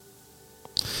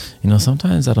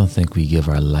Sometimes I don't think we give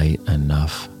our light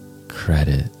enough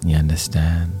credit, you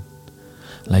understand?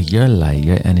 Like your light,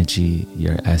 your energy,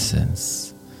 your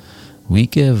essence. We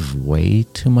give way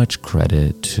too much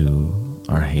credit to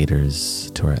our haters,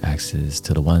 to our exes,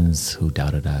 to the ones who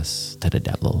doubted us, to the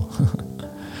devil.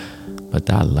 But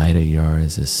that light of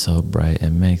yours is so bright,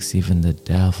 it makes even the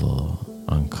devil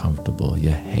uncomfortable.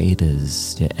 Your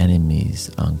haters, your enemies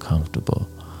uncomfortable.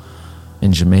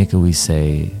 In Jamaica, we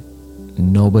say,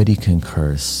 nobody can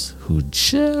curse who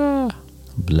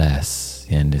bless,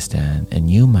 you understand?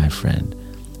 And you, my friend,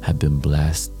 have been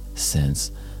blessed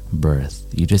since birth.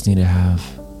 You just need to have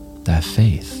that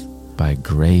faith. By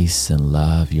grace and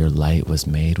love, your light was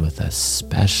made with a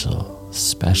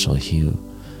special hue.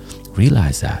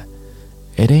 Realize that.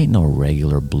 It ain't no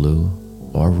regular blue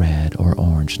or red or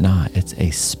orange. Nah, it's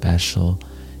a special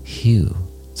hue.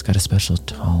 It's got a special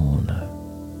tone.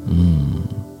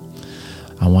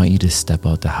 I want you to step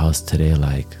out the house today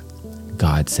like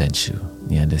God sent you.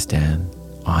 You understand?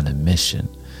 On a mission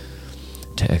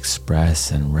to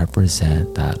express and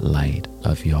represent that light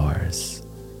of yours.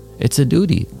 It's a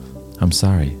duty. I'm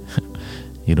sorry.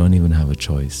 You don't even have a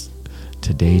choice.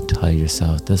 Today, tell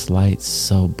yourself, this light's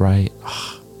so bright,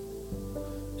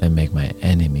 and make my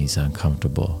enemies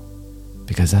uncomfortable.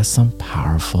 Because that's some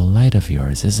powerful light of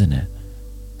yours, isn't it?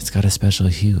 It's got a special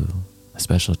hue, a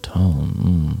special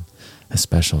tone, a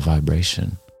special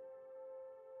vibration.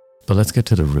 But let's get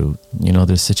to the root.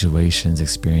 There's situations,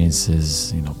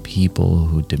 experiences, people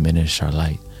who diminish our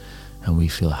light and we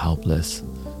feel helpless.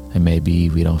 And maybe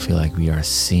we don't feel like we are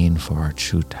seen for our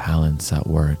true talents at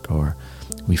work, or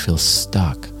we feel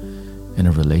stuck in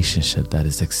a relationship that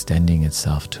is extending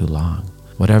itself too long.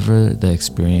 Whatever the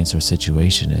experience or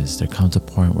situation is, there comes a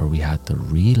point where we have to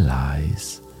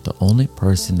realize the only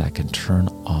person that can turn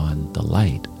on the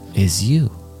light is you.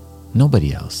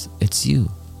 Nobody else. It's you.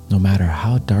 No matter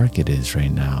how dark it is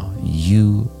right now,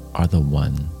 you are the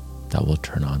one that will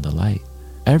turn on the light.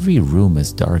 Every room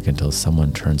is dark until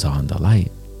someone turns on the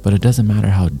light. But it doesn't matter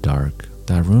how dark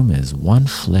that room is. One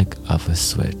flick of a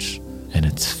switch and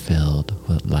it's filled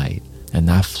with light. And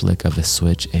that flick of a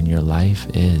switch in your life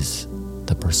is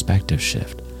the perspective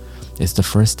shift. It's the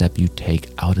first step you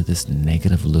take out of this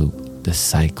negative loop, this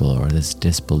cycle or this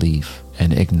disbelief,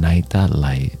 and ignite that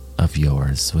light of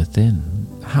yours within.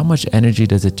 How much energy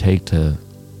does it take to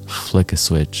flick a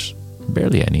switch?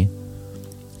 Barely any.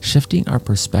 Shifting our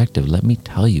perspective, let me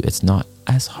tell you, it's not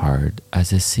as hard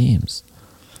as it seems.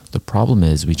 The problem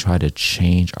is we try to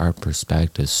change our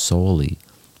perspective solely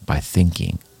by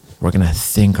thinking. We're going to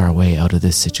think our way out of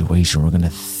this situation. We're going to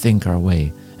think our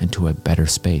way into a better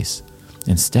space.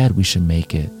 Instead, we should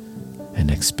make it an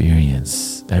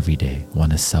experience every day,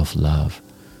 one of self-love.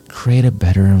 Create a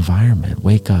better environment.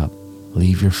 Wake up.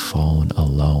 Leave your phone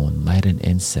alone. Light an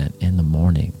incense in the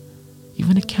morning.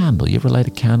 Even a candle. You ever light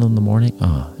a candle in the morning?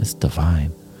 Oh, it's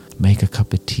divine. Make a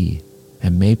cup of tea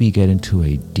and maybe get into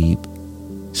a deep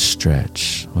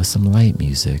stretch with some light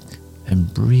music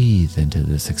and breathe into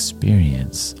this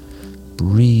experience.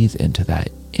 Breathe into that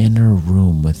inner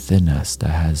room within us that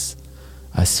has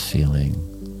us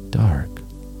feeling dark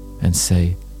and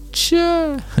say,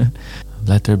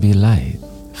 let there be light.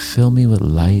 Fill me with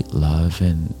light, love,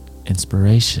 and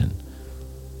inspiration.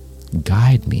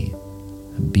 Guide me.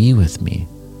 Be with me.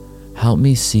 Help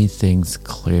me see things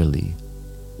clearly.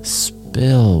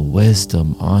 Spill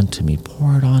wisdom onto me.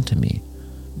 Pour it onto me.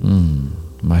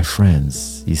 My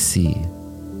friends, you see,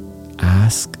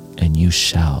 ask and you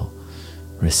shall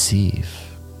receive.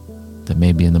 That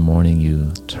maybe in the morning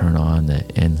you turn on the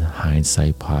In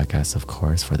Hindsight podcast, of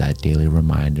course, for that daily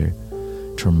reminder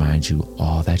to remind you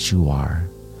all that you are,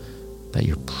 that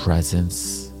your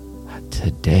presence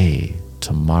today,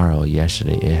 tomorrow,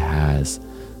 yesterday, it has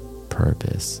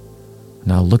purpose.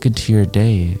 Now look into your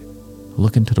day,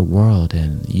 look into the world,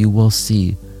 and you will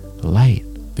see light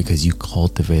because you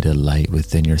cultivated light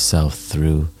within yourself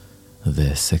through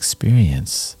this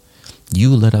experience.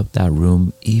 You lit up that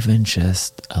room even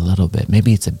just a little bit.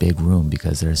 Maybe it's a big room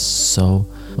because there's so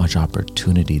much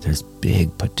opportunity. There's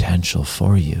big potential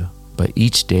for you. But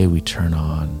each day we turn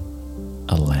on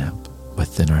a lamp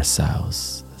within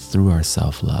ourselves, through our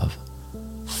self-love,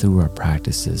 through our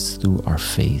practices, through our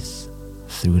faith,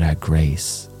 through that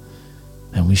grace.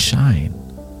 And we shine.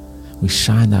 We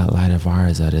shine that light of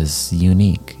ours that is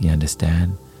unique, you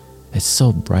understand? It's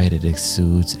so bright it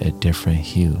exudes a different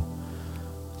hue.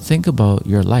 Think about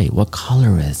your light. What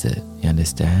color is it? You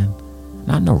understand?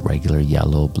 Not no regular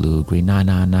yellow, blue, green.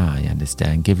 Nah, you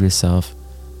understand? Give yourself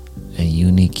a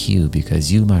unique hue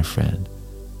because you, my friend,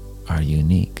 are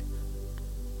unique.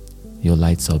 Your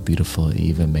light so beautiful, it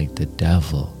even make the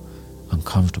devil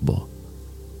uncomfortable.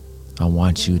 I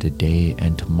want you today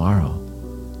and tomorrow.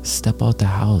 Step out the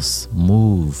house,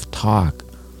 move, talk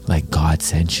like God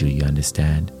sent you, you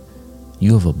understand?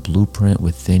 You have a blueprint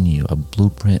within you, a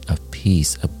blueprint of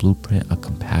peace, a blueprint of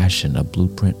compassion, a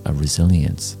blueprint of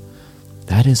resilience.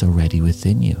 That is already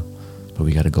within you. But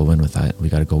we got to go in with that. We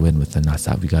got to go in with the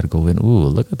nasa. We got to go in. Ooh,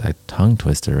 look at that tongue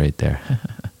twister right there.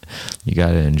 You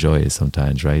got to enjoy it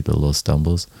sometimes, right? The little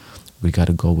stumbles. We got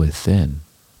to go within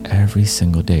every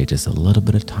single day, just a little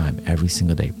bit of time every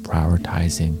single day,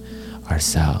 prioritizing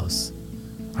ourselves,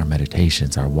 our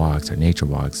meditations, our walks, our nature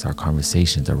walks, our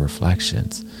conversations, our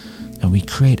reflections. And we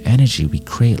create energy, we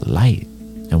create light,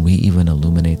 and we even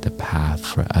illuminate the path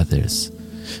for others.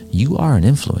 You are an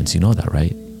influence, you know that,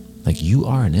 right? Like, you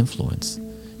are an influence.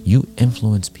 You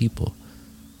influence people.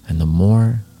 And the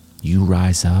more you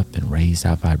rise up and raise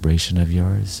that vibration of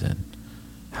yours and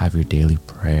have your daily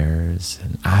prayers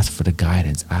and ask for the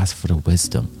guidance, ask for the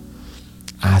wisdom,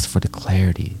 ask for the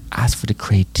clarity, ask for the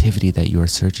creativity that you are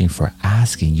searching for,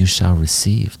 asking, you shall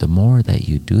receive. The more that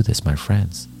you do this, my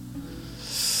friends,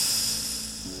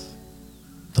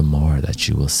 the more that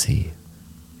you will see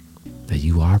that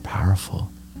you are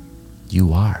powerful.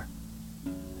 You are.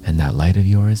 And that light of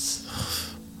yours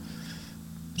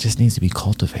just needs to be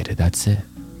cultivated. That's it.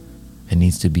 It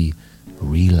needs to be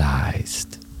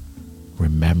realized,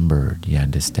 remembered, you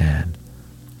understand?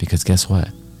 Because guess what?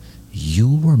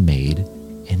 You were made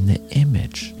in the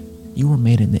image. You were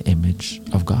made in the image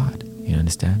of God. You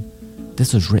understand?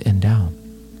 This was written down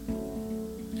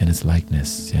in His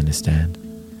likeness. You understand?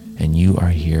 And you are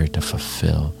here to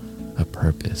fulfill a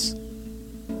purpose.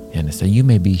 You understand? You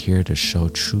may be here to show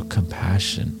true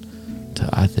compassion to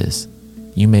others.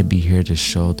 You may be here to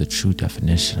show the true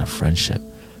definition of friendship.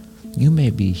 You may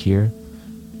be here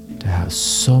to have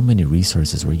so many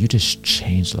resources where you just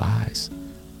change lives.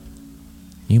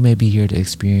 You may be here to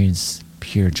experience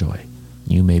pure joy.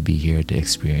 You may be here to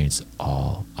experience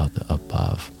all of the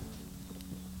above.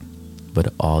 But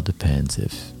it all depends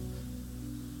if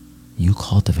you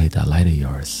cultivate that light of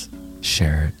yours,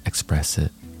 share it, express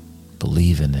it,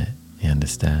 believe in it, you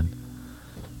understand?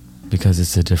 Because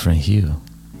it's a different hue.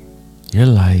 Your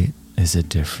light is a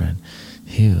different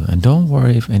hue. And don't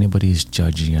worry if anybody's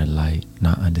judging your light,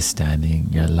 not understanding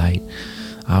your light.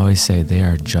 I always say they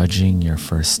are judging your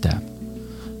first step,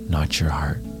 not your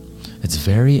heart. It's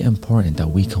very important that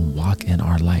we can walk in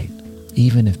our light,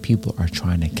 even if people are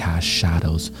trying to cast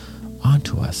shadows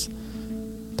onto us.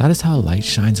 That is how light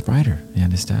shines brighter, you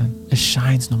understand? It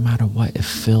shines no matter what. It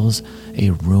fills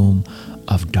a room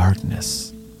of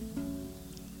darkness.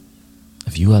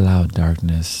 If you allow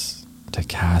darkness to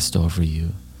cast over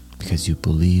you because you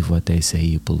believe what they say,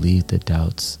 you believe the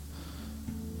doubts,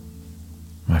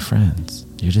 my friends,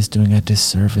 you're just doing a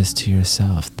disservice to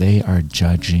yourself. They are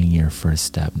judging your first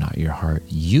step, not your heart.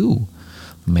 You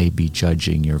may be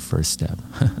judging your first step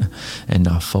and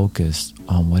not focused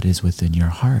on what is within your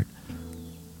heart.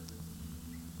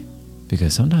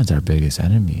 Because sometimes our biggest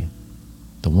enemy,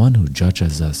 the one who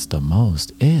judges us the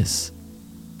most, is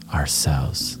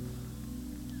ourselves.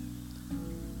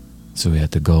 So we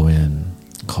have to go in,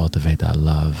 cultivate that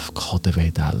love,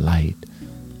 cultivate that light,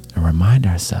 and remind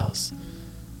ourselves,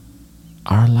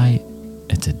 our light,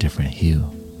 it's a different hue.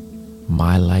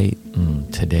 My light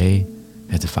today,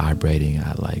 it's vibrating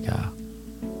at like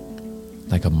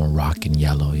a Moroccan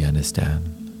yellow, you understand?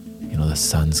 You know, the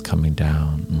sun's coming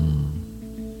down.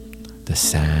 The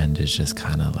sand is just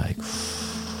kind of like,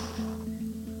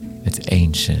 it's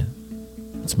ancient,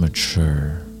 it's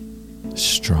mature,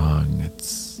 strong,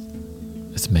 it's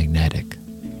magnetic.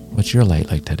 What's your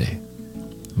light like today?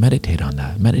 Meditate on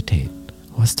that. Meditate.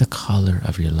 What's the color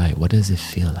of your light? What does it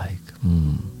feel like?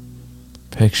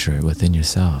 Picture it within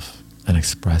yourself and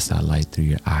express that light through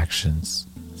your actions,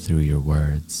 through your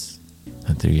words,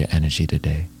 and through your energy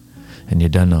today. And you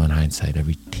don't know in hindsight,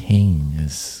 everything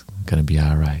is going to be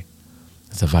all right.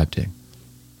 It's a vibe thing.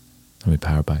 And we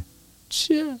powered by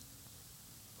Cheer.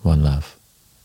 One love.